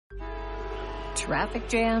Traffic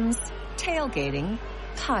jams, tailgating,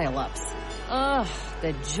 pile-ups. Ugh,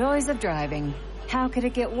 the joys of driving. How could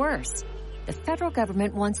it get worse? The federal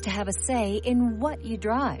government wants to have a say in what you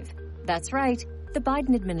drive. That's right. The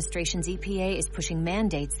Biden administration's EPA is pushing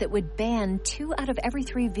mandates that would ban 2 out of every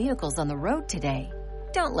 3 vehicles on the road today.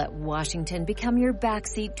 Don't let Washington become your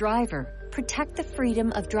backseat driver. Protect the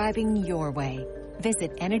freedom of driving your way.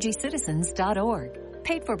 Visit EnergyCitizens.org.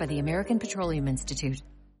 Paid for by the American Petroleum Institute.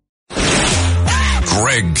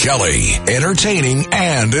 Greg Kelly, entertaining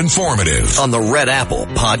and informative on the Red Apple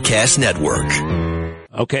Podcast Network.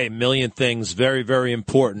 Okay, million things, very, very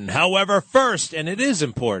important. However, first, and it is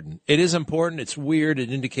important, it's weird,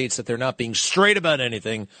 it indicates that they're not being straight about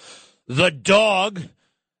anything. The dog,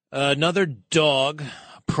 another dog,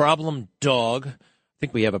 problem dog. I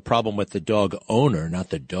think we have a problem with the dog owner, not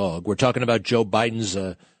the dog. We're talking about Joe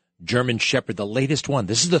Biden's German Shepherd, the latest one.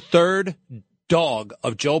 This is the 3rd dog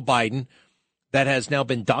of Joe Biden that has now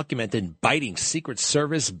been documented biting Secret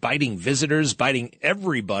Service, biting visitors, biting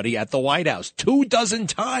everybody at the White House. 24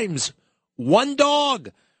 times. One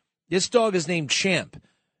dog. This dog is named Champ.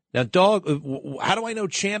 Now, how do I know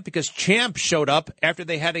Champ? Because Champ showed up after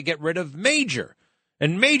they had to get rid of Major.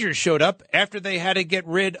 And Major showed up after they had to get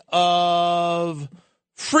rid of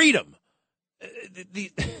Freedom.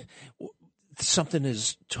 Something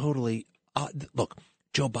is totally odd. Look,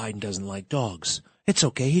 Joe Biden doesn't like dogs. It's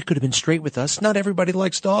okay. He could have been straight with us. Not everybody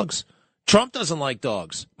likes dogs. Trump doesn't like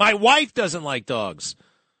dogs. My wife doesn't like dogs.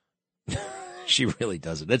 She really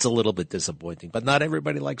doesn't. It's a little bit disappointing, but not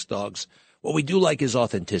everybody likes dogs. What we do like is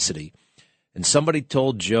authenticity. And somebody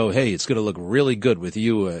told Joe, hey, it's going to look really good with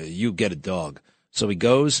you. You get a dog. So he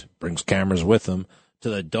goes, brings cameras with him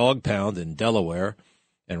to the dog pound in Delaware.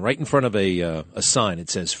 And right in front of a sign,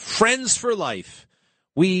 it says, Friends for Life.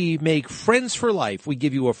 We make friends for life. We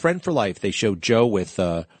give you a friend for life. They showed Joe with,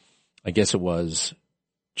 I guess it was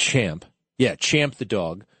Champ. Yeah, Champ the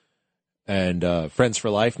dog. And friends for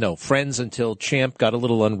life. No, friends until Champ got a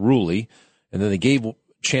little unruly. And then they gave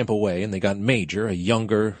Champ away, and they got Major, a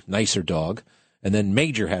younger, nicer dog. And then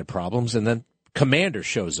Major had problems, and then Commander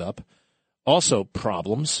shows up. Also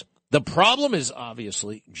problems. The problem is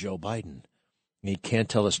obviously Joe Biden. He can't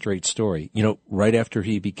tell a straight story. You know, right after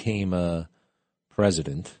he became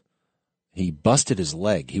president, he busted his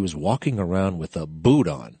leg. He was walking around with a boot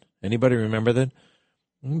on. Anybody remember that?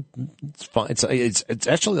 It's fine. It's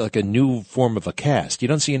actually like a new form of a cast. You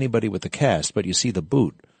don't see anybody with a cast, but you see the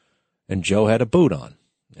boot. And Joe had a boot on.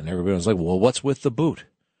 And everybody was like, well, what's with the boot?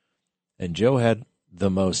 And Joe had the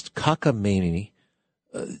most cockamamie,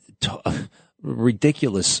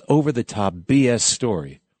 ridiculous, over-the-top BS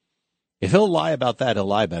story. If he'll lie about that, he'll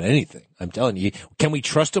lie about anything. I'm telling you. Can we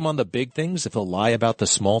trust him on the big things if he'll lie about the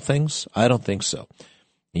small things? I don't think so.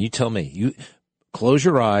 And you tell me. You close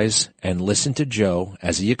your eyes and listen to Joe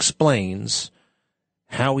as he explains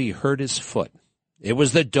how he hurt his foot. It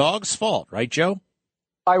was the dog's fault, right, Joe?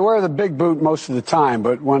 I wear the big boot most of the time,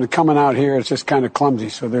 but when coming out here, it's just kind of clumsy.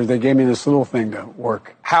 So they gave me this little thing to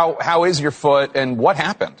work. How is your foot, and what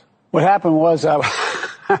happened? What happened was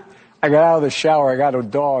I got out of the shower. I got a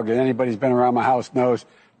dog, and anybody who's been around my house knows,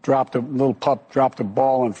 little pup dropped a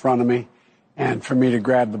ball in front of me, and for me to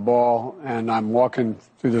grab the ball, and I'm walking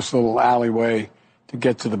through this little alleyway to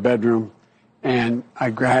get to the bedroom, and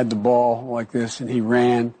I grabbed the ball like this, and he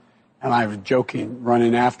ran, and I was joking,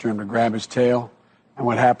 running after him to grab his tail, and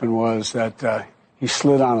what happened was that he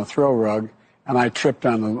slid on a throw rug, and I tripped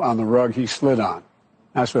on the rug he slid on.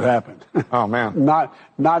 That's what happened. Oh, man.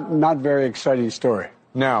 Not very exciting story.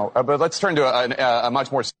 No, but let's turn to a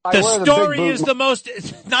much more... The story is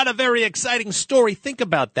it's not a very exciting story. Think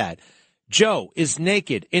about that. Joe is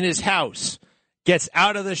naked in his house, gets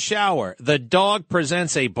out of the shower. The dog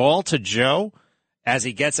presents a ball to Joe as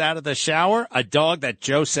he gets out of the shower, a dog that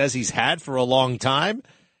Joe says he's had for a long time.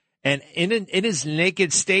 And in his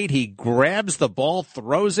naked state, he grabs the ball,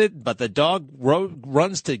 throws it, but the dog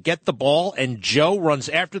runs to get the ball, and Joe runs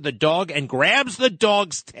after the dog and grabs the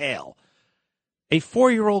dog's tail. A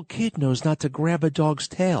 4-year-old kid knows not to grab a dog's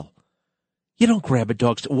tail. You don't grab a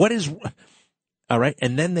dog's tail. What is... All right,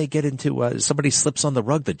 and then they get into somebody slips on the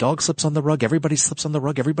rug. The dog slips on the rug. Everybody slips on the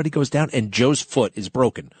rug. Everybody goes down, and Joe's foot is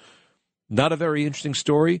broken. Not a very interesting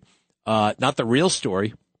story. Not the real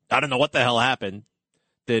story. I don't know what the hell happened.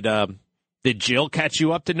 Did Jill catch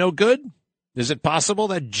you up to no good? Is it possible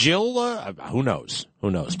that Jill? Who knows?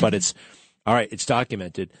 Who knows? But it's all right. It's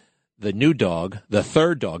documented. The new dog, the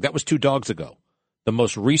 3rd dog, that was 2 dogs ago. The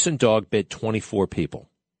most recent dog bit 24 people.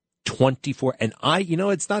 24. And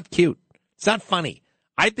it's not cute. It's not funny.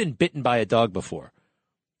 I've been bitten by a dog before.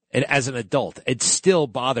 And as an adult, it still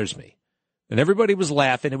bothers me. And everybody was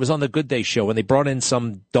laughing. It was on the Good Day show when they brought in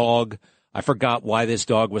some dog. I forgot why this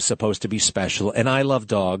dog was supposed to be special. And I love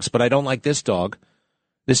dogs, but I don't like this dog.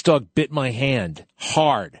 This dog bit my hand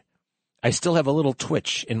hard. I still have a little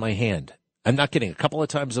twitch in my hand. I'm not kidding. A couple of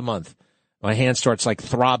times a month, my hand starts like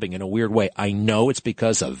throbbing in a weird way. I know it's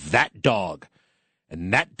because of that dog.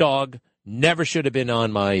 And that dog never should have been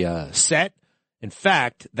on my set. In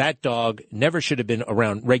fact, that dog never should have been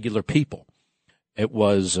around regular people. It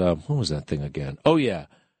was, what was that thing again? Oh, yeah.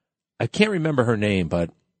 I can't remember her name, but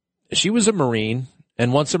she was a Marine.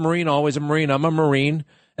 And once a Marine, always a Marine. I'm a Marine,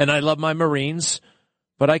 and I love my Marines.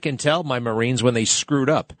 But I can tell my Marines when they screwed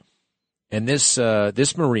up. And this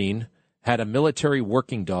Marine had a military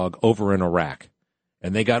working dog over in Iraq,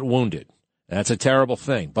 and they got wounded. That's a terrible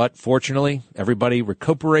thing. But fortunately, everybody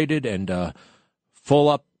recuperated and full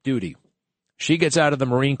up duty. She gets out of the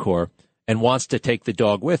Marine Corps and wants to take the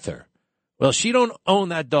dog with her. Well, she don't own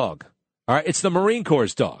that dog. All right, it's the Marine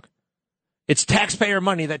Corps' dog. It's taxpayer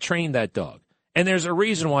money that trained that dog. And there's a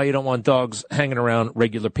reason why you don't want dogs hanging around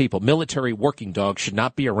regular people. Military working dogs should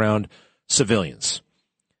not be around civilians.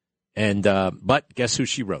 And but guess who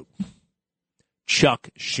she wrote? Chuck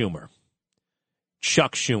Schumer.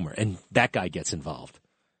 Chuck Schumer. And that guy gets involved.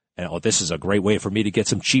 And this is a great way for me to get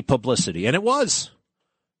some cheap publicity. And it was.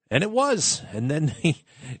 And it was. And then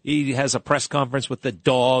he has a press conference with the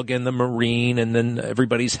dog and the Marine, and then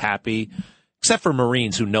everybody's happy, except for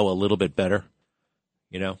Marines who know a little bit better.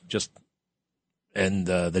 You know, and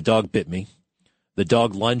the dog bit me. The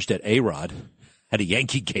dog lunged at A-Rod at a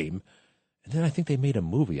Yankee game. And then I think they made a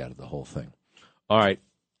movie out of the whole thing. All right.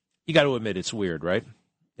 You got to admit it's weird, right?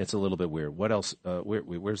 It's a little bit weird. What else?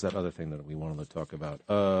 Where's that other thing that we wanted to talk about?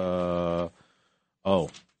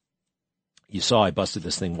 You saw I busted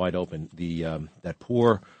this thing wide open. That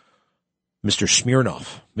poor Mr.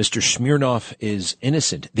 Smirnov. Mr. Smirnov is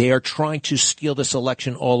innocent. They are trying to steal this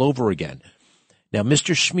election all over again. Now,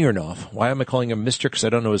 Mr. Smirnov, why am I calling him Mr.? Because I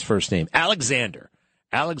don't know his first name. Alexander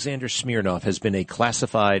Smirnov has been a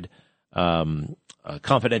classified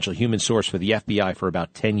confidential human source for the FBI for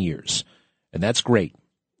about 10 years. And that's great.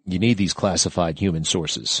 You need these classified human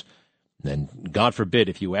sources. And God forbid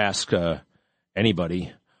if you ask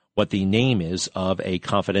anybody what the name is of a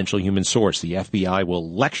confidential human source. The FBI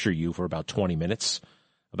will lecture you for about 20 minutes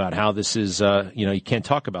about how this is, you can't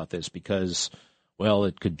talk about this because, well,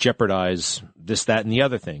 it could jeopardize this, that, and the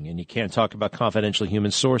other thing. And you can't talk about confidential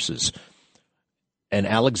human sources. And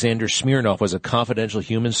Alexander Smirnov was a confidential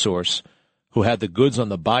human source who had the goods on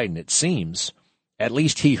the Biden, it seems. At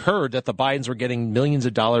least he heard that the Bidens were getting millions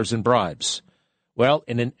of dollars in bribes. Well,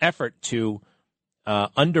 in an effort to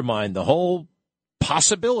undermine the whole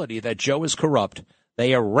possibility that Joe is corrupt,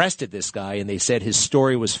 they arrested this guy and they said his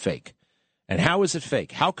story was fake. And how is it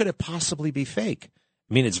fake? How could it possibly be fake?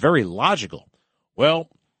 I mean, it's very logical. Well,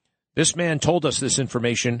 this man told us this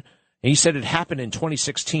information, and he said it happened in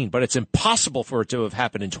 2016, but it's impossible for it to have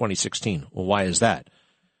happened in 2016. Well, why is that?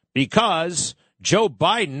 Because Joe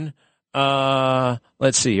Biden,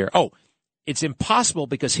 let's see here. Oh, it's impossible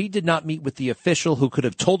because he did not meet with the official who could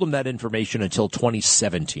have told him that information until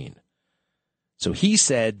 2017. So he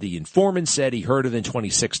said, the informant said he heard it in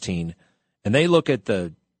 2016, and they look at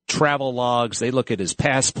the travel logs, they look at his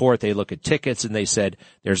passport, they look at tickets, and they said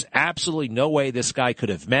there's absolutely no way this guy could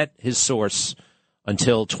have met his source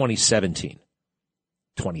until 2017.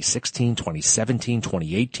 2016, 2017,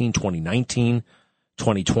 2018, 2019,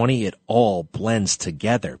 2020, it all blends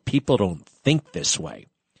together. People don't think this way.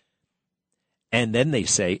 And then they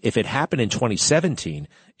say if it happened in 2017,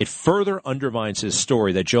 it further undermines his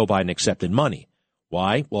story that Joe Biden accepted money.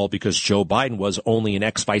 Why? Well, because Joe Biden was only an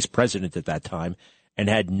ex-vice president at that time and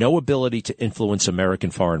had no ability to influence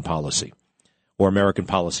American foreign policy or American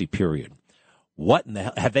policy, period. What in the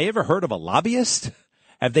hell? Have they ever heard of a lobbyist?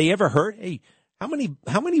 Have they ever heard, hey, how many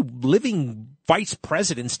living vice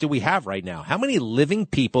presidents do we have right now? How many living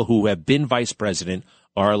people who have been vice president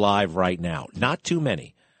are alive right now? Not too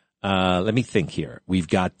many. Let me think here. We've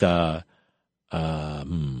got Dan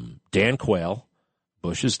Quayle.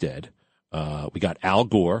 Bush is dead. We got Al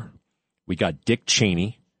Gore. We got Dick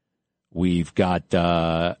Cheney. We've got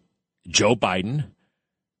Joe Biden.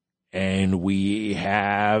 And we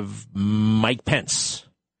have Mike Pence.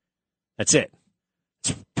 That's it.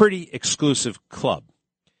 It's a pretty exclusive club.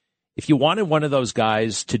 If you wanted one of those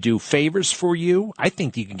guys to do favors for you, I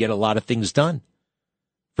think you can get a lot of things done.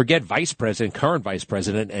 Forget vice president, current vice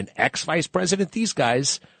president, and ex-vice president, these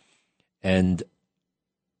guys. And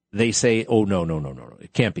they say, oh, no.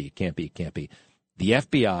 It can't be. The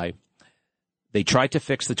FBI, they tried to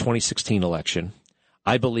fix the 2016 election.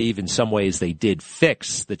 I believe in some ways they did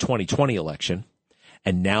fix the 2020 election.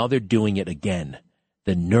 And now they're doing it again.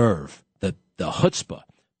 The nerve, the chutzpah,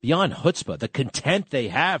 beyond chutzpah, the contempt they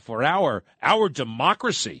have for our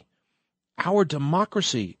democracy. Our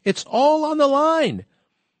democracy. It's all on the line.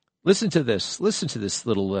 Listen to this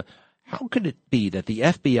little, how could it be that the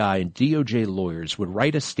FBI and DOJ lawyers would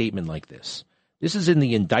write a statement like this? This is in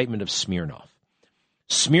the indictment of Smirnov.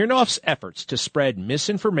 Smirnov's efforts to spread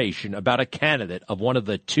misinformation about a candidate of one of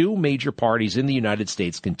the two major parties in the United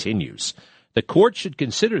States continues. The court should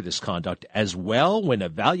consider this conduct as well when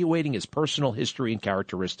evaluating his personal history and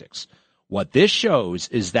characteristics. What this shows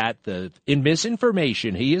is that the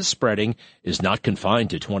misinformation he is spreading is not confined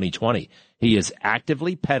to 2020. He is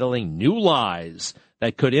actively peddling new lies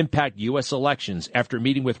that could impact U.S. elections after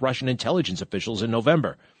meeting with Russian intelligence officials in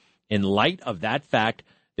November. In light of that fact,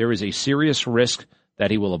 there is a serious risk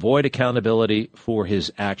that he will avoid accountability for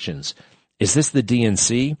his actions. Is this the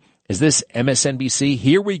DNC? Is this MSNBC?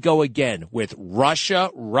 Here we go again with Russia.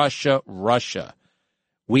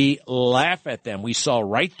 We laugh at them. We saw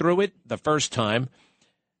right through it the first time.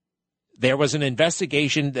 There was an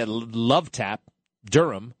investigation that Love Tap,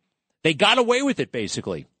 Durham. They got away with it,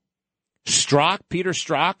 basically. Peter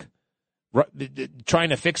Strzok, trying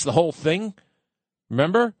to fix the whole thing.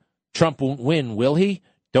 Remember? Trump won't win, will he?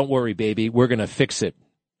 Don't worry, baby. We're going to fix it.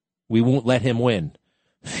 We won't let him win.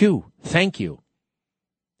 Phew, thank you.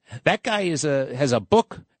 That guy has a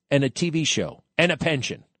book and a TV show and a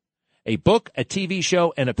pension. A book, a TV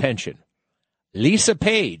show, and a pension. Lisa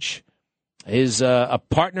Page is a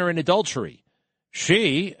partner in adultery.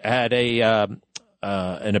 She had an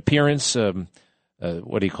appearance,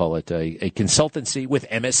 what do you call it, a consultancy with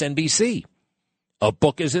MSNBC. A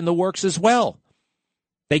book is in the works as well.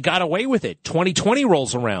 They got away with it. 2020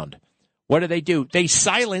 rolls around. What do? They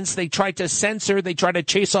silence, they try to censor, they try to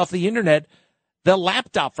chase off the internet the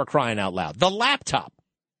laptop, for crying out loud. The laptop.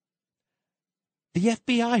 The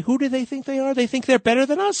FBI, who do they think they are? They think they're better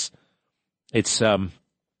than us? It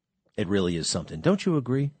really is something. Don't you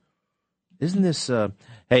agree? Isn't this,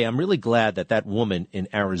 hey, I'm really glad that woman in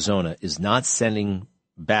Arizona is not sending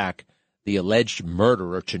back the alleged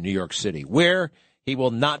murderer to New York City, where he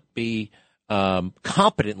will not be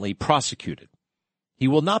competently prosecuted. He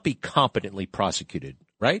will not be competently prosecuted,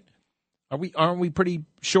 right? Aren't we pretty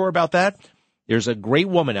sure about that? There's a great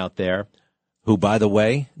woman out there who, by the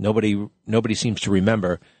way, nobody seems to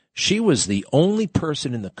remember. She was the only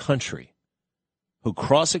person in the country who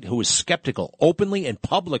was skeptical, openly and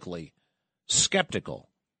publicly skeptical.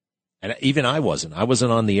 And even I wasn't. I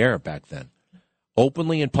wasn't on the air back then.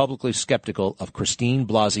 Openly and publicly skeptical of Christine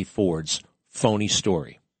Blasey Ford's phony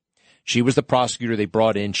story. She was the prosecutor they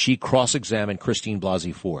brought in. She cross-examined Christine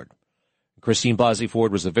Blasey Ford. Christine Blasey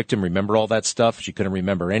Ford was the victim. Remember all that stuff? She couldn't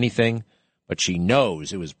remember anything, but she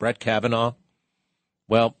knows it was Brett Kavanaugh.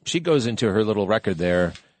 Well, she goes into her little record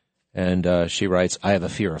there, and she writes, I have a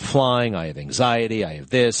fear of flying. I have anxiety. I have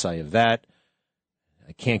this. I have that.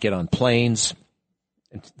 I can't get on planes.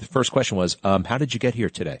 And the first question was, how did you get here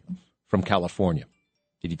today from California?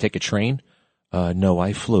 Did you take a train? No,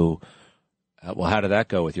 I flew. Well, how did that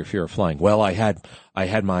go with your fear of flying? Well, I had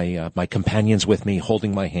my companions with me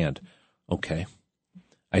holding my hand. Okay.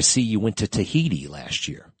 I see you went to Tahiti last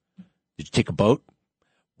year. Did you take a boat?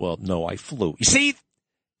 Well, no, I flew. You see,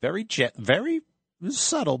 very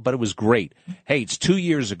subtle, but it was great. Hey, it's 2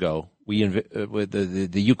 years ago with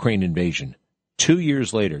the Ukraine invasion. 2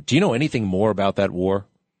 years later. Do you know anything more about that war?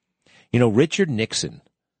 You know, Richard Nixon,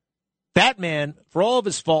 that man, for all of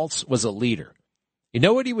his faults, was a leader. You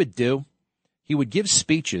know what he would do? He would give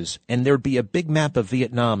speeches, and there would be a big map of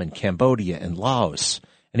Vietnam and Cambodia and Laos,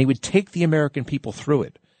 and he would take the American people through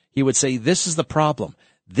it. He would say, this is the problem.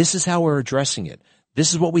 This is how we're addressing it.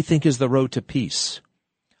 This is what we think is the road to peace.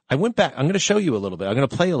 I went back. I'm going to show you a little bit. I'm going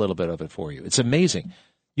to play a little bit of it for you. It's amazing.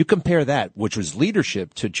 You compare that, which was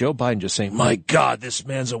leadership, to Joe Biden just saying, my God, this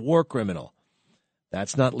man's a war criminal.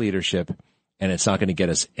 That's not leadership, and it's not going to get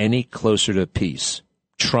us any closer to peace.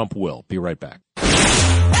 Trump will. Be right back.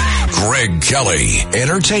 Greg Kelly,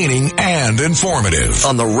 entertaining and informative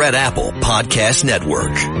on the Red Apple Podcast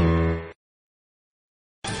Network.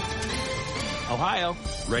 Ohio,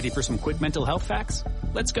 ready for some quick mental health facts?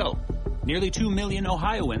 Let's go. Nearly 2 million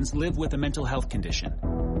Ohioans live with a mental health condition.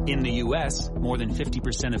 In the U.S., more than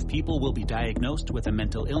 50% of people will be diagnosed with a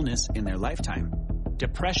mental illness in their lifetime.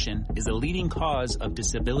 Depression is a leading cause of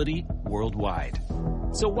disability worldwide.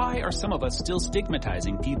 So why are some of us still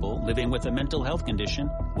stigmatizing people living with a mental health condition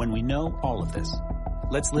when we know all of this?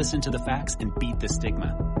 Let's listen to the facts and beat the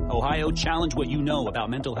stigma. Ohio, challenge what you know about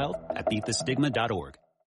mental health at beatthestigma.org.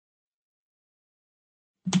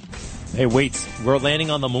 Hey, wait, we're landing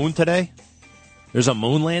on the moon today? There's a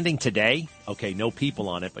moon landing today. Okay, no people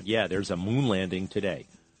on it, but yeah, there's a moon landing today.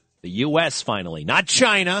 The U.S. finally, not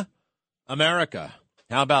China, America.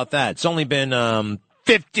 How about that? It's only been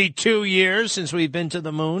 52 years since we've been to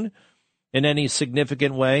the moon in any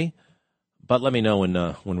significant way. But let me know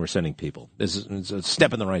when we're sending people. This is a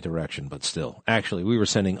step in the right direction, but still. Actually, we were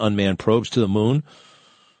sending unmanned probes to the moon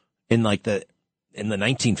in the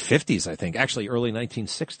 1950s, I think. Actually, early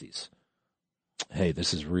 1960s. Hey,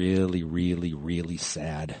 this is really, really, really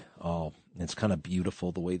sad. Oh, it's kind of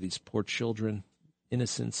beautiful the way these poor children,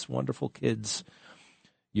 innocents, wonderful kids.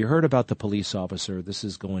 You heard about the police officer, this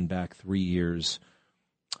is going back 3 years,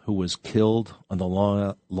 who was killed on the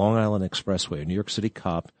Long Island Expressway. A New York City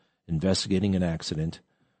cop investigating an accident,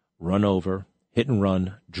 run over, hit and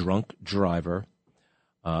run, drunk driver.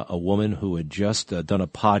 A woman who had just done a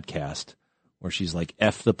podcast where she's like,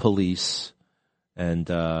 F the police, and,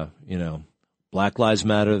 Black Lives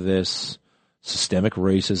Matter this, systemic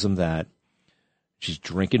racism that. She's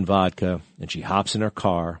drinking vodka, and she hops in her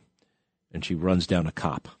car, and she runs down a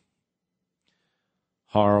cop.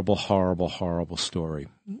 Horrible, horrible, horrible story.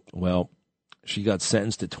 Well, she got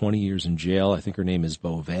sentenced to 20 years in jail. I think her name is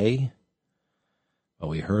Beauvais.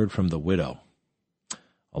 Well, we heard from the widow.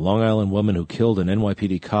 A Long Island woman who killed an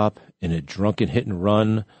NYPD cop in a drunken hit and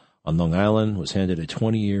run on Long Island was handed a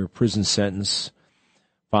 20-year prison sentence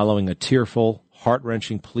following a tearful,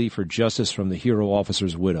 heart-wrenching plea for justice from the hero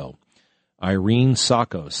officer's widow. Irene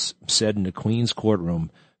Sakos said in the Queens courtroom,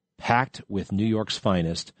 packed with New York's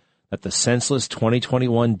finest, that the senseless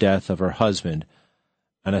 2021 death of her husband,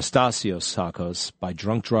 Anastasios Sakos, by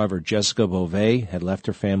drunk driver Jessica Beauvais had left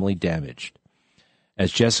her family damaged.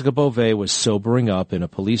 As Jessica Beauvais was sobering up in a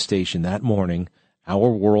police station that morning, our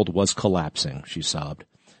world was collapsing, she sobbed.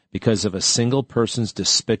 Because of a single person's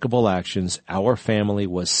despicable actions, our family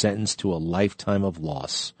was sentenced to a lifetime of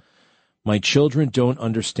loss. My children don't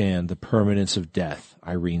understand the permanence of death,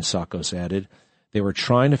 Irene Sakos added. They were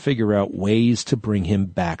trying to figure out ways to bring him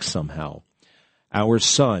back somehow. Our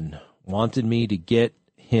son wanted me to get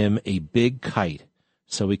him a big kite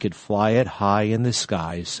so he could fly it high in the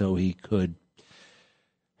sky so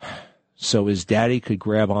his daddy could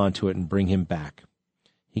grab onto it and bring him back.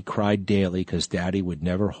 He cried daily because Daddy would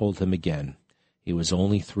never hold him again. He was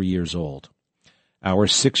only 3 years old. Our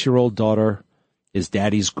 6-year-old daughter is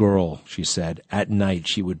Daddy's girl, she said. At night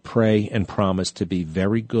she would pray and promise to be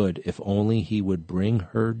very good if only he would bring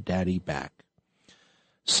her Daddy back.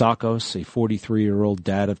 Sakos, a 43-year-old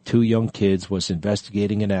dad of 2 young kids, was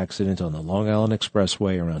investigating an accident on the Long Island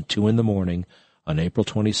Expressway around 2 a.m. on April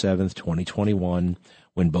 27, 2021,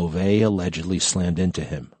 when Beauvais allegedly slammed into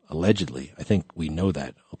him. Allegedly. I think we know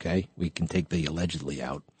that, okay? We can take the allegedly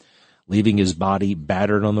out. Leaving his body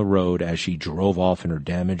battered on the road as she drove off in her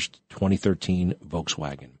damaged 2013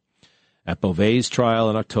 Volkswagen. At Beauvais' trial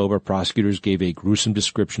in October, prosecutors gave a gruesome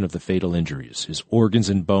description of the fatal injuries. His organs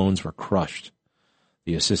and bones were crushed.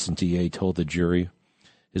 The assistant DA told the jury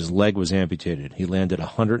his leg was amputated. He landed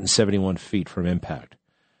 171 feet from impact.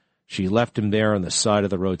 She left him there on the side of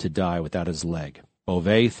the road to die without his leg.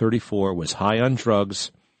 Beauvais, 34, was high on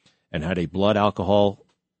drugs and had a blood alcohol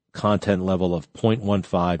content level of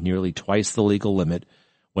 0.15, nearly twice the legal limit,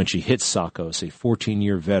 when she hit Sakos, a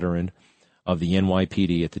 14-year veteran of the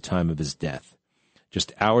NYPD at the time of his death.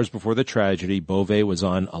 Just hours before the tragedy, Beauvais was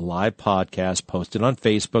on a live podcast posted on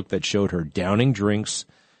Facebook that showed her downing drinks,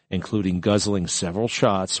 including guzzling several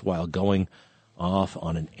shots while going off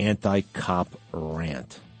on an anti-cop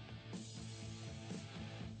rant.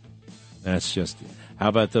 That's just, how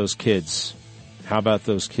about those kids? How about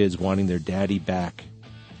those kids wanting their daddy back?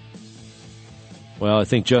 Well, I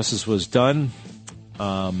think justice was done,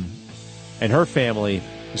 and her family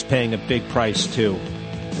is paying a big price, too.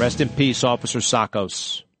 Rest in peace, Officer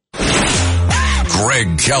Sakos.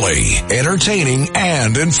 Greg Kelly, entertaining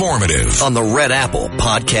and informative. On the Red Apple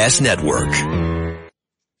Podcast Network.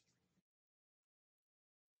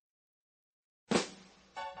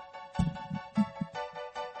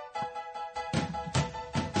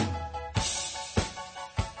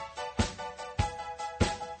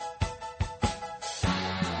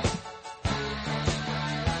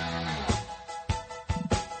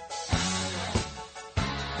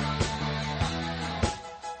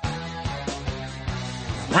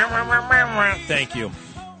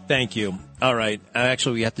 Thank you. All right.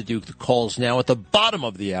 Actually, we have to do the calls now at the bottom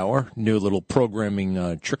of the hour. New little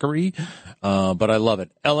programming trickery, but I love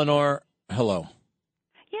it. Eleanor, hello.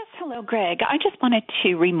 Yes, hello. Oh, Greg, I just wanted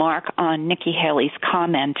to remark on Nikki Haley's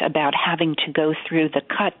comment about having to go through the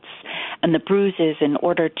cuts and the bruises in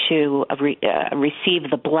order to receive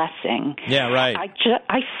the blessing. Yeah, right.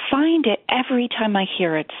 I find it every time I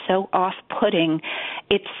hear it so off-putting.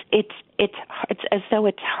 It's as though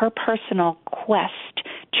it's her personal quest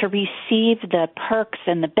to receive the perks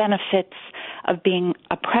and the benefits of being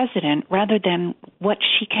a president rather than what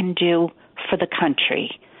she can do for the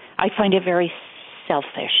country. I find it very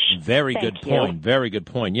selfish. Very good point. Very good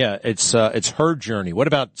point. Yeah, it's her journey. What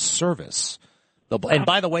about service? And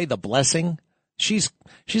by the way, the blessing, she's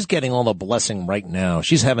getting all the blessing right now.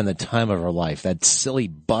 She's having the time of her life. That silly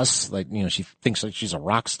bus, she thinks like she's a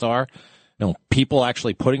rock star. People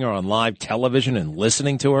actually putting her on live television and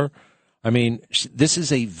listening to her. I mean, this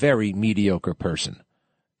is a very mediocre person.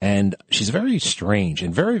 And she's very strange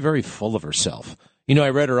and very, very full of herself. I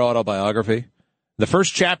read her autobiography. The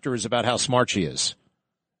first chapter is about how smart she is.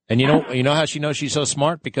 And you know how she knows she's so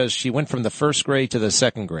smart? Because she went from the first grade to the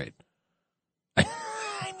second grade. I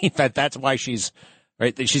mean, that's why she's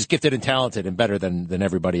right. She's gifted and talented and better than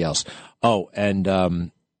everybody else. Oh,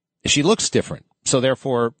 and she looks different. So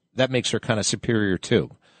therefore, that makes her kind of superior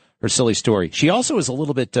too. Her silly story. She also is a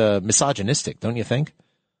little bit misogynistic, don't you think?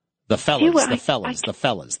 The fellas.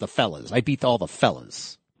 I beat all the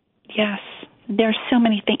fellas. Yes. There's so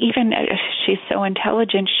many things. Even if she's so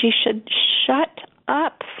intelligent, she should shut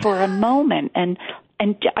up for a moment. And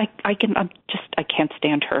I can't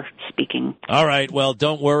stand her speaking. All right. Well,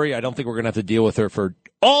 don't worry. I don't think we're going to have to deal with her for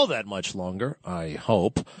all that much longer, I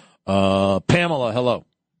hope. Pamela, hello.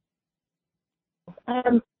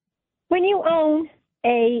 When you own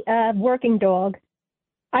a working dog,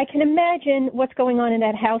 I can imagine what's going on in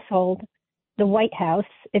that household, the White House,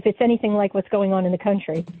 if it's anything like what's going on in the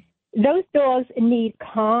country. Those dogs need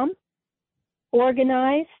calm,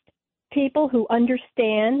 organized people who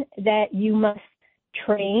understand that you must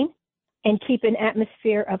train and keep an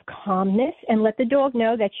atmosphere of calmness and let the dog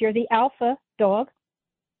know that you're the alpha dog.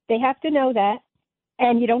 They have to know that.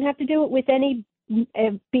 And you don't have to do it with any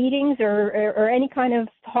beatings or any kind of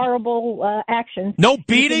horrible actions. No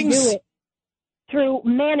beatings? You can do it through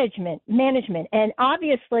management. And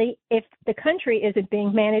obviously, if the country isn't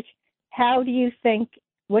being managed, what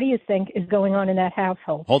do you think is going on in that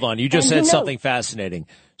household? Hold on. You just said something fascinating.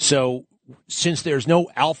 So since there's no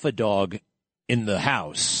alpha dog in the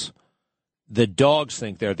house, the dogs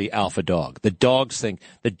think they're the alpha dog. The dogs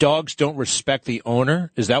don't respect the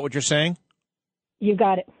owner. Is that what you're saying? You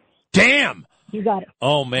got it. Damn. You got it.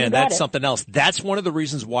 Oh, man, that's something else. That's one of the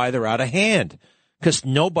reasons why they're out of hand, because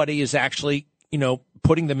nobody is actually,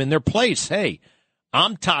 putting them in their place. Hey,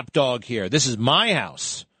 I'm top dog here. This is my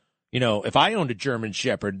house. If I owned a German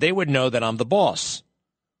Shepherd, they would know that I'm the boss.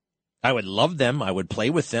 I would love them. I would play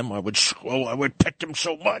with them. I would pet them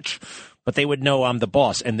so much. But they would know I'm the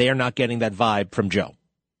boss, and they are not getting that vibe from Joe.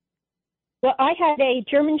 Well, I had a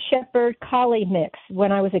German Shepherd Collie mix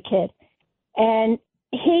when I was a kid, and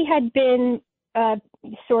he had been not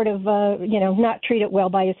treated well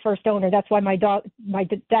by his first owner. That's why my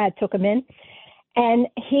dad took him in, and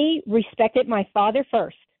he respected my father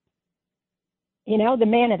first. The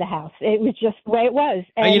man of the house. It was just the way it was.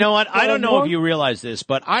 And you know what? I don't know if you realize this,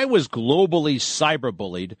 but I was globally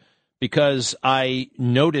cyberbullied because I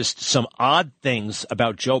noticed some odd things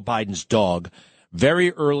about Joe Biden's dog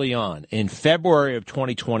very early on in February of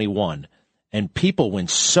 2021, and people went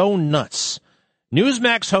so nuts.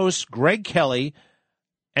 Newsmax host Greg Kelly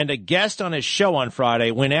and a guest on his show on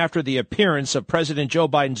Friday went after the appearance of President Joe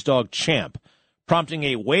Biden's dog Champ, prompting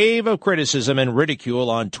a wave of criticism and ridicule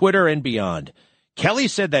on Twitter and beyond. Kelly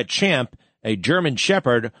said that Champ, a German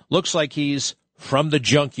Shepherd, looks like he's from the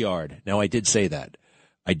junkyard. Now, I did say that.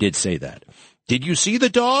 Did you see the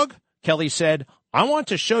dog? Kelly said, I want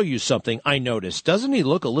to show you something I noticed. Doesn't he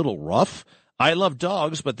look a little rough? I love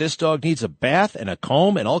dogs, but this dog needs a bath and a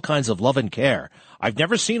comb and all kinds of love and care. I've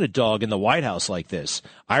never seen a dog in the White House like this.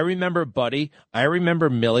 I remember Buddy. I remember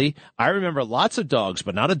Millie. I remember lots of dogs,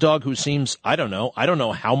 but not a dog who seems, I don't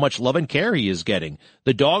know how much love and care he is getting.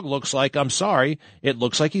 The dog looks like, I'm sorry, it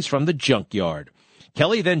looks like he's from the junkyard.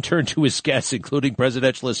 Kelly then turned to his guests, including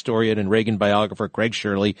presidential historian and Reagan biographer Craig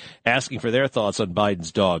Shirley, asking for their thoughts on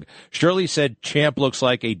Biden's dog. Shirley said Champ looks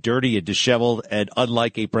like a dirty and disheveled and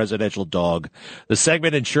unlike a presidential dog. The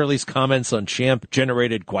segment and Shirley's comments on Champ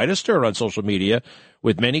generated quite a stir on social media,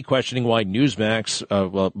 with many questioning why Newsmax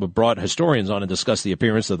brought historians on and discussed the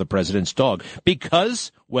appearance of the president's dog.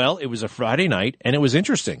 Because, well, it was a Friday night and it was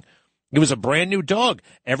interesting. It was a brand new dog.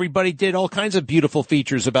 Everybody did all kinds of beautiful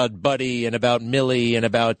features about Buddy and about Millie and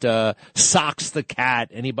about Socks the cat.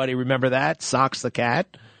 Anybody remember that? Socks the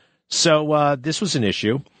cat? So this was an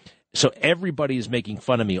issue. So everybody is making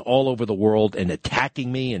fun of me all over the world and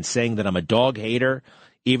attacking me and saying that I'm a dog hater,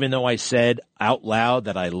 even though I said out loud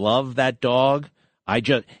that I love that dog.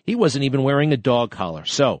 He wasn't even wearing a dog collar.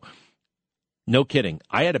 So, no kidding.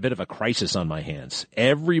 I had a bit of a crisis on my hands.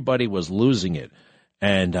 Everybody was losing it.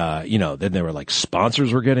 And, then they were like,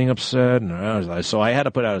 sponsors were getting upset. And so I had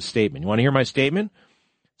to put out a statement. You want to hear my statement?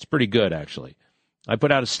 It's pretty good, actually. I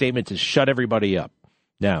put out a statement to shut everybody up.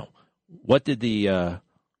 Now, what did the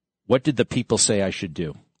people say I should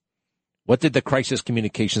do? What did the crisis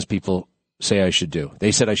communications people say I should do?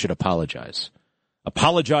 They said I should apologize.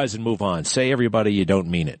 Apologize and move on. Say, everybody, you don't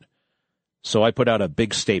mean it. So I put out a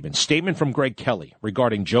big statement. Statement from Greg Kelly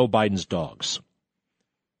regarding Joe Biden's dogs.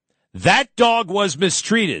 That dog was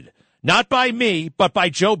mistreated, not by me, but by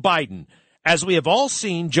Joe Biden. As we have all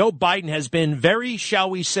seen, Joe Biden has been very, shall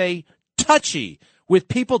we say, touchy with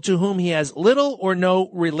people to whom he has little or no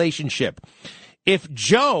relationship. If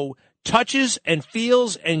Joe touches and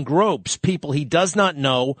feels and gropes people he does not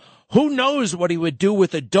know, who knows what he would do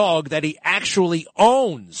with a dog that he actually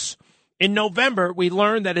owns? In November, we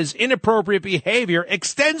learned that his inappropriate behavior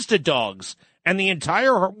extends to dogs, and the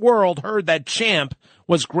entire world heard that Champ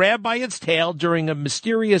was grabbed by its tail during a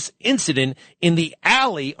mysterious incident in the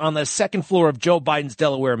alley on the second floor of Joe Biden's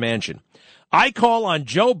Delaware mansion. I call on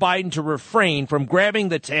Joe Biden to refrain from grabbing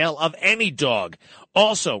the tail of any dog.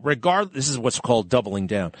 Also, this is what's called doubling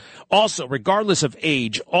down. Also, regardless of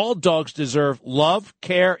age, all dogs deserve love,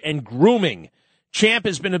 care, and grooming. Champ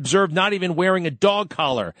has been observed not even wearing a dog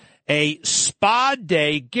collar. A Spa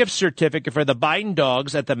Day gift certificate for the Biden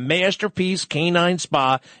dogs at the Masterpiece Canine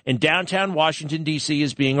Spa in downtown Washington, D.C.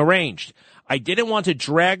 is being arranged. I didn't want to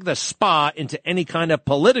drag the spa into any kind of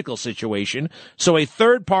political situation, so a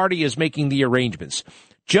third party is making the arrangements.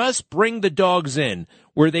 Just bring the dogs in,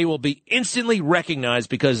 where they will be instantly recognized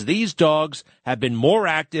because these dogs have been more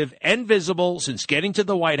active and visible since getting to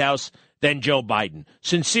the White House than Joe Biden.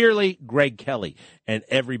 Sincerely, Greg Kelly. And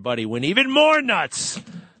everybody went even more nuts.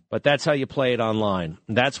 But that's how you play it online.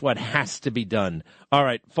 That's what has to be done. All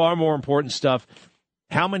right, far more important stuff.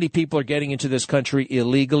 How many people are getting into this country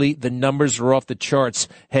illegally? The numbers are off the charts.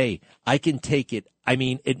 Hey, I can take it. I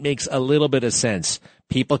mean, it makes a little bit of sense.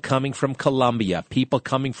 People coming from Colombia, people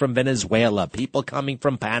coming from Venezuela, people coming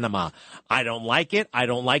from Panama. I don't like it. I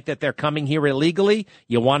don't like that they're coming here illegally.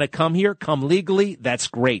 You want to come here? Come legally. That's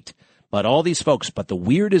great. But all these folks, but the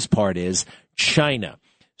weirdest part is China.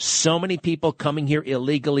 So many people coming here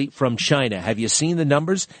illegally from China. Have you seen the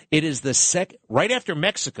numbers? It is the right after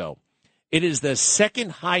Mexico. It is the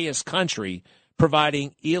second highest country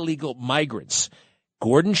providing illegal migrants.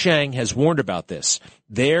 Gordon Chang has warned about this.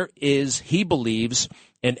 There is, he believes,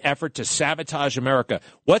 an effort to sabotage America.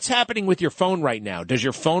 What's happening with your phone right now? Does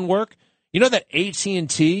your phone work? You know that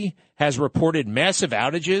AT&T has reported massive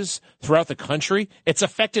outages throughout the country? It's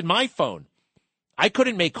affected my phone. I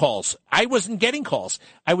couldn't make calls. I wasn't getting calls.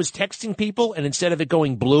 I was texting people, and instead of it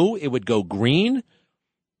going blue, it would go green.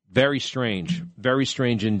 Very strange. Very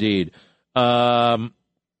strange indeed. Fox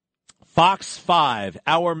 5,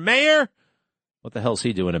 our mayor, what the hell's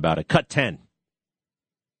he doing about it? Cut 10.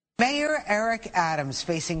 Mayor Eric Adams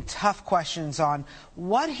facing tough questions on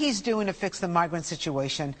what he's doing to fix the migrant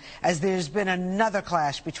situation as there's been another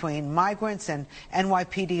clash between migrants and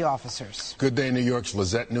NYPD officers. Good Day New York's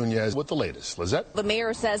Lizette Nunez with the latest. Lizette? The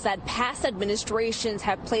mayor says that past administrations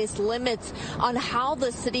have placed limits on how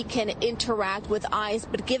the city can interact with ICE,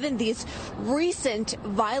 but given these recent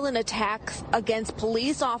violent attacks against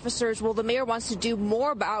police officers, well, the mayor wants to do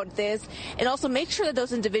more about this and also make sure that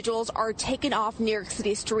those individuals are taken off New York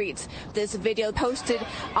City streets. This video posted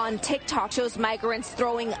on TikTok shows migrants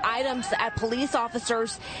throwing items at police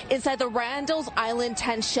officers inside the Randall's Island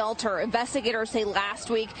 10 shelter. Investigators say last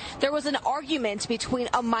week there was an argument between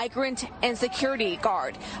a migrant and security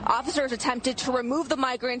guard. Officers attempted to remove the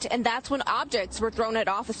migrant, and that's when objects were thrown at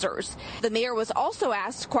officers. The mayor was also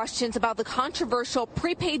asked questions about the controversial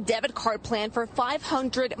prepaid debit card plan for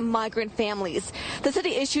 500 migrant families. The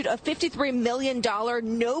city issued a $53 million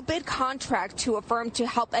no-bid contract to a firm to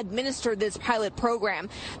help administer this pilot program.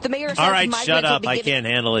 The mayor says, all right, shut up. I can't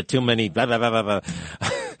handle it. Too many. Blah, blah, blah,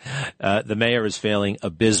 blah. The mayor is failing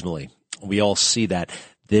abysmally. We all see that.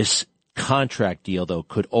 This contract deal, though,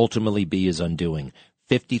 could ultimately be his undoing.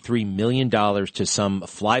 $53 million to some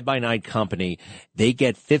fly-by-night company. They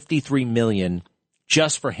get $53 million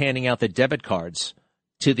just for handing out the debit cards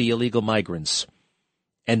to the illegal migrants.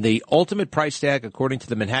 And the ultimate price tag, according to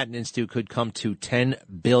the Manhattan Institute, could come to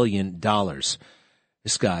 $10 billion.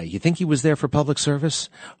 This guy, you think he was there for public service?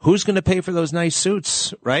 Who's going to pay for those nice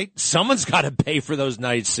suits, right? Someone's got to pay for those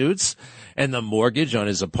nice suits. And the mortgage on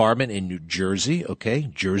his apartment in New Jersey, okay,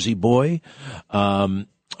 Jersey boy. All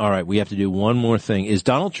right, we have to do one more thing. Is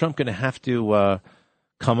Donald Trump going to have to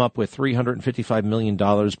come up with $355 million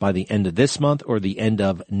by the end of this month or the end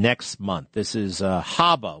of next month? This is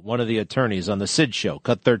Haba, one of the attorneys on the Sid Show,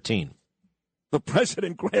 Cut 13. The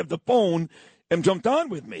president grabbed the phone and jumped on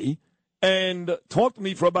with me and talked to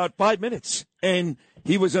me for about 5 minutes. And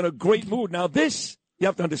he was in a great mood. Now, this, you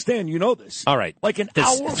have to understand, you know this. All right. Like an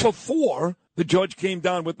hour before the judge came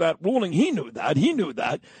down with that ruling, he knew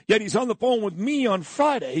that. Yet he's on the phone with me on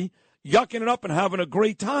Friday, yucking it up and having a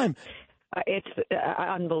great time. It's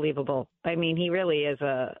unbelievable. I mean, he really is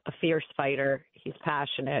a fierce fighter. He's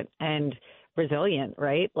passionate and resilient,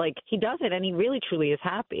 right? Like, he does it and he really truly is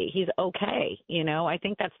happy. He's okay. You know, I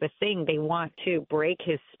think that's the thing. They want to break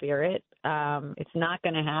his spirit. It's not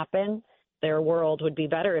going to happen. Their world would be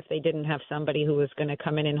better if they didn't have somebody who was going to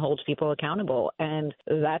come in and hold people accountable. And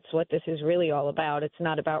that's what this is really all about. It's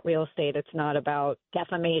not about real estate. It's not about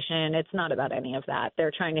defamation. It's not about any of that.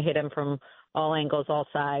 They're trying to hit him from all angles, all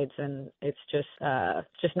sides, and it's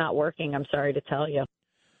just not working. I'm sorry to tell you.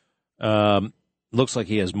 Looks like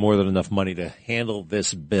he has more than enough money to handle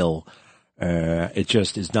this bill. It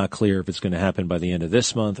just is not clear if it's going to happen by the end of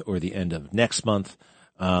this month or the end of next month.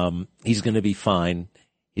 He's going to be fine.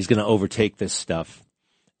 He's going to overtake this stuff.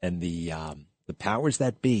 And the powers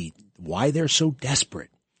that be, why they're so desperate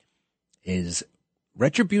is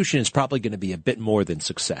retribution is probably going to be a bit more than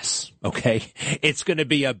success, okay? It's going to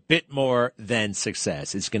be a bit more than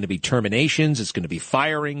success. It's going to be terminations. It's going to be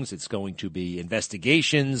firings. It's going to be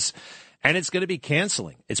investigations. And it's going to be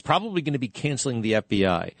canceling. It's probably going to be canceling the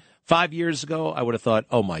FBI. 5 years ago, I would have thought,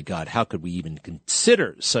 oh, my God, how could we even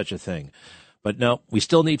consider such a thing? But no, we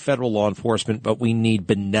still need federal law enforcement, but we need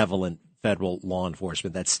benevolent federal law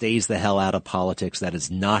enforcement that stays the hell out of politics. That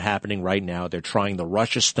is not happening right now. They're trying the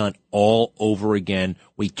Russia stunt all over again.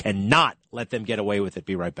 We cannot let them get away with it.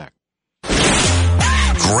 Be right back.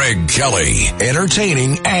 Greg Kelly,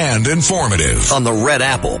 entertaining and informative on the Red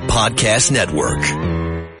Apple Podcast Network.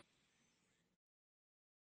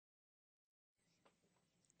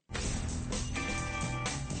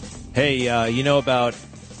 Hey, you know about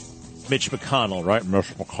Mitch McConnell, right?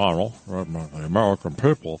 Mitch McConnell, right? The American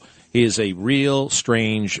people. He is a real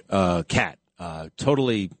strange cat,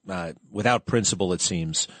 totally without principle, it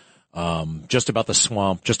seems. Just about the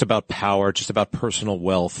swamp, just about power, just about personal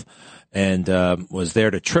wealth, and was there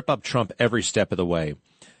to trip up Trump every step of the way.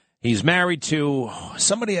 He's married to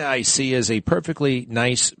somebody I see as a perfectly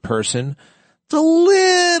nice person. It's a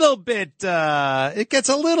little bit, it gets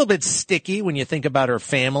a little bit sticky when you think about her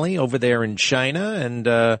family over there in China. And,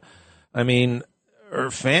 I mean,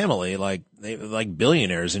 her family, like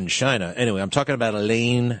billionaires in China. Anyway, I'm talking about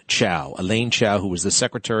Elaine Chao. Elaine Chao, who was the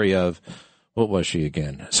Secretary of, what was she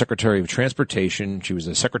again? Secretary of Transportation. She was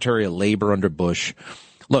the Secretary of Labor under Bush.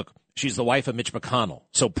 Look, she's the wife of Mitch McConnell.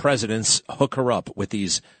 So presidents hook her up with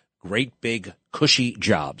these great big cushy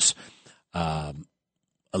jobs.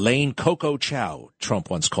 Elaine Coco Chao, Trump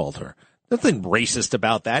once called her. Nothing racist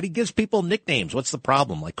about that. He gives people nicknames. What's the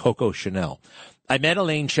problem? Like Coco Chanel. I met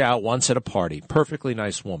Elaine Chao once at a party. Perfectly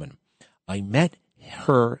nice woman. I met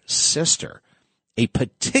her sister, a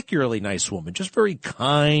particularly nice woman, just very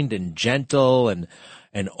kind and gentle and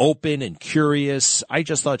open and curious. I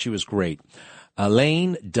just thought she was great.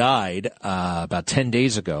 Elaine died about 10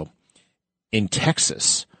 days ago in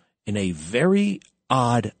Texas in a very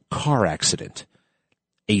odd car accident.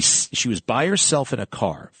 She was by herself in a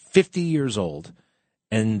car, 50 years old,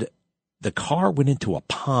 and the car went into a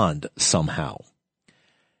pond somehow.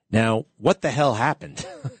 Now, what the hell happened?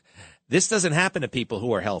 This doesn't happen to people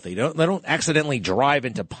who are healthy. They don't accidentally drive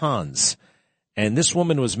into ponds. And this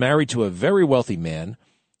woman was married to a very wealthy man,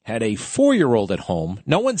 had a 4-year-old at home.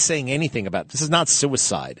 No one's saying anything about this. Is not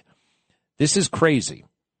suicide. This is crazy.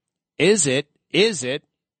 Is it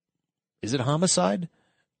homicide?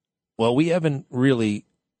 Well, we haven't really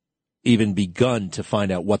even begun to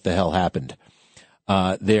find out what the hell happened.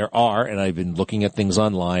 There are, and I've been looking at things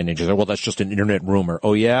online, and you say, well, that's just an internet rumor.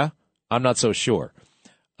 Oh, yeah? I'm not so sure.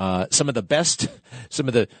 Some of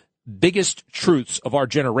the biggest truths of our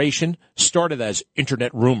generation started as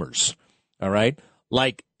internet rumors, all right?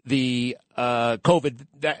 Like the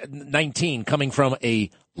COVID-19 coming from a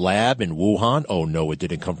lab in Wuhan. Oh, no, it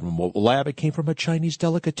didn't come from a lab. It came from a Chinese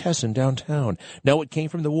delicatessen downtown. No, it came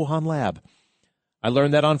from the Wuhan lab. I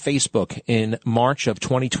learned that on Facebook in March of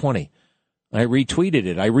 2020. I retweeted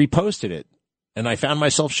it. I reposted it. And I found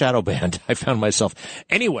myself shadow banned.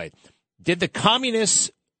 Anyway, did the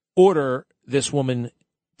communists order this woman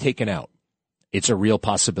taken out. It's a real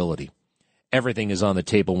possibility. Everything is on the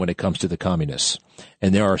table when it comes to the communists.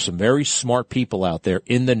 And there are some very smart people out there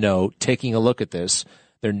in the know taking a look at this.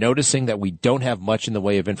 They're noticing that we don't have much in the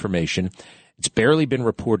way of information. It's barely been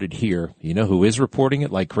reported here. You know who is reporting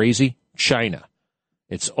it like crazy? China.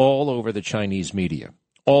 It's all over the Chinese media.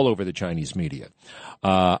 All over the Chinese media.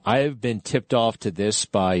 I have been tipped off to this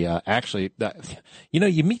by,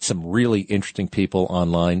 you meet some really interesting people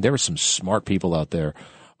online. There are some smart people out there.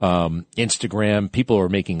 Instagram, people are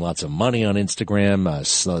making lots of money on Instagram.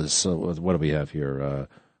 So what do we have here?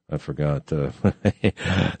 I forgot.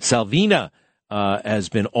 Salvina has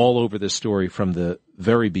been all over this story from the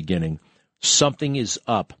very beginning. Something is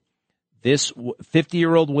up. This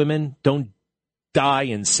 50-year-old women don't die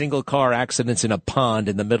in single-car accidents in a pond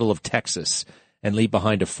in the middle of Texas and leave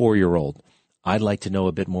behind a 4-year-old. I'd like to know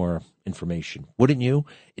a bit more information. Wouldn't you?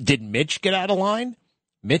 Did Mitch get out of line?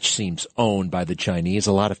 Mitch seems owned by the Chinese.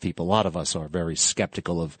 A lot of us are very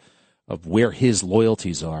skeptical of where his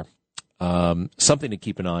loyalties are. Something to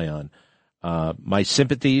keep an eye on. My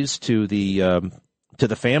sympathies to the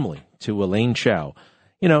family, to Elaine Chao.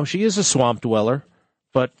 You know, she is a swamp dweller,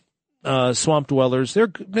 but swamp dwellers,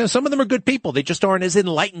 some of them are good people. They just aren't as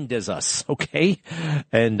enlightened as us, okay?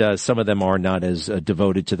 And some of them are not as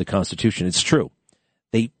devoted to the Constitution. It's true.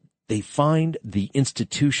 They find the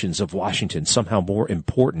institutions of Washington somehow more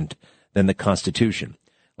important than the Constitution.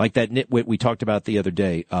 Like that nitwit we talked about the other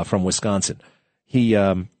day from Wisconsin. He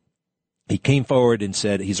came forward and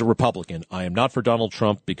said he's a Republican. I am not for Donald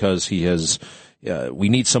Trump because he has. We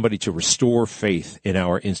need somebody to restore faith in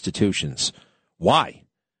our institutions. Why?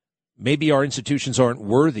 Maybe our institutions aren't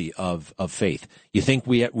worthy of faith. You think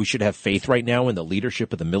we should have faith right now in the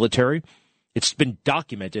leadership of the military? It's been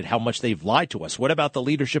documented how much they've lied to us. What about the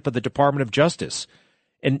leadership of the Department of Justice?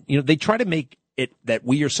 And, they try to make it that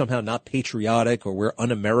we are somehow not patriotic or we're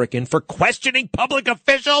un-American for questioning public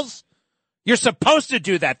officials. You're supposed to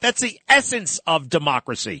do that. That's the essence of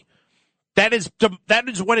democracy. That is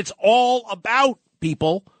what it's all about,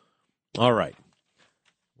 people. All right.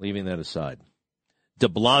 Leaving that aside. De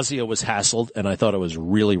Blasio was hassled, and I thought it was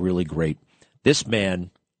really, really great. This man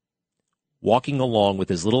walking along with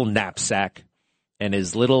his little knapsack and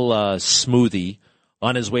his little smoothie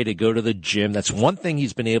on his way to go to the gym. That's one thing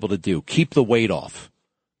he's been able to do. Keep the weight off.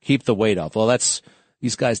 Keep the weight off. Well,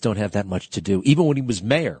 these guys don't have that much to do. Even when he was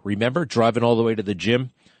mayor, remember, driving all the way to the gym?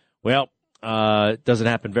 Well, it doesn't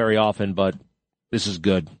happen very often, but this is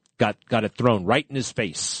good. Got it thrown right in his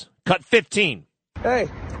face. Cut 15. Hey.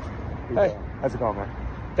 How's it going,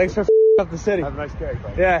 man? Thanks for up the city. Have a nice day,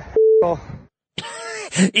 buddy. Yeah. Cool.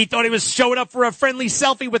 He thought he was showing up for a friendly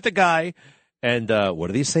selfie with the guy. And what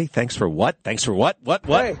did he say? Thanks for what? Thanks for what? What?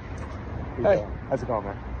 Hey. How's it going,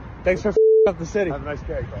 man? Thanks for up the city. Have a nice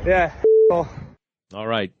day, buddy. Yeah. Cool. All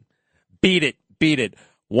right. Beat it.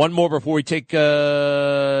 One more before we take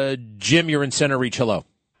Jim. You're in center reach. Hello.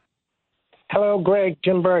 Hello, Greg.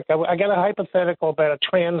 Jim Burke. I got a hypothetical about a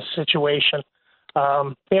trans situation.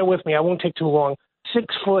 Bear with me. I won't take too long.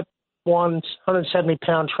 6'1",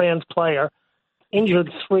 170-pound trans player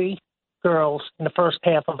injured 3 girls in the first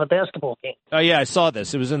half of a basketball game. Oh, yeah, I saw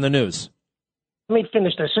this. It was in the news. Let me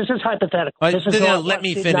finish this. This is hypothetical. Let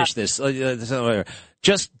me finish this.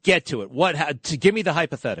 Just get to it. Give me the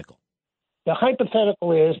hypothetical. The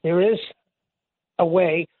hypothetical is there is a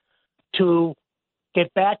way to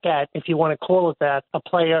get back at, if you want to call it that, a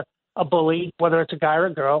player, a bully, whether it's a guy or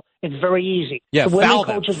a girl. It's very easy. Yeah, foul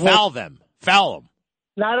them.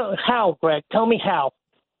 Not how, Greg. Tell me how.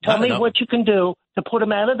 Tell me what you can do to put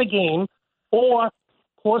him out of the game or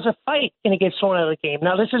cause a fight and he gets thrown out of the game.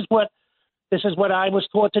 Now, this is what I was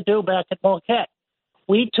taught to do back at Marquette.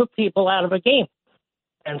 We took people out of a game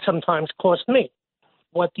and sometimes cost me.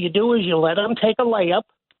 What you do is you let them take a layup.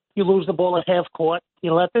 You lose the ball at half court.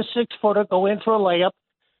 You let the 6-footer go in for a layup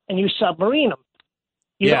and you submarine them.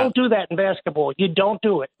 You don't do that in basketball. You don't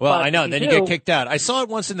do it. Well, I know. Then you get kicked out. I saw it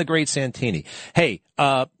once in The Great Santini. Hey,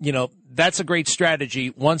 that's a great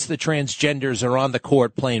strategy once the transgenders are on the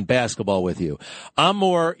court playing basketball with you. I'm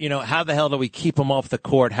more, how the hell do we keep them off the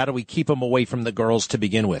court? How do we keep them away from the girls to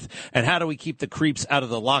begin with? And how do we keep the creeps out of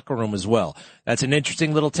the locker room as well? That's an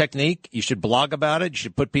interesting little technique. You should blog about it. You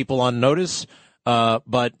should put people on notice.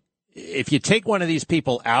 But if you take one of these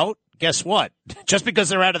people out, guess what? Just because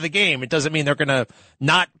they're out of the game, it doesn't mean they're going to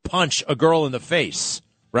not punch a girl in the face.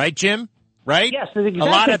 Right, Jim? Right? Yes. Exactly. A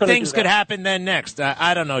lot of things could happen then next.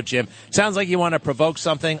 I don't know, Jim. Sounds like you want to provoke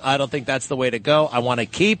something. I don't think that's the way to go. I want to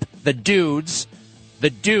keep the dudes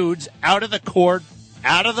out of the court,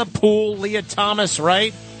 out of the pool, Leah Thomas,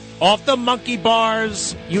 right? Off the monkey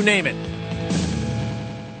bars, you name it.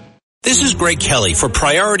 This is Greg Kelly for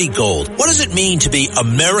Priority Gold. What does it mean to be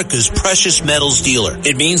America's precious metals dealer?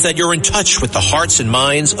 It means that you're in touch with the hearts and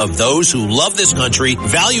minds of those who love this country,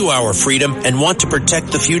 value our freedom, and want to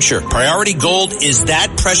protect the future. Priority Gold is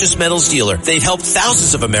that precious metals dealer. They've helped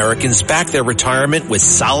thousands of Americans back their retirement with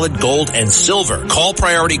solid gold and silver. Call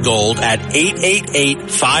Priority Gold at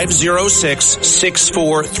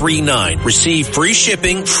 888-506-6439. Receive free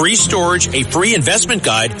shipping, free storage, a free investment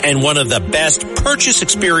guide, and one of the best purchase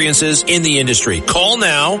experiences in the industry. Call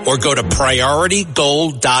now or go to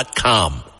PriorityGold.com.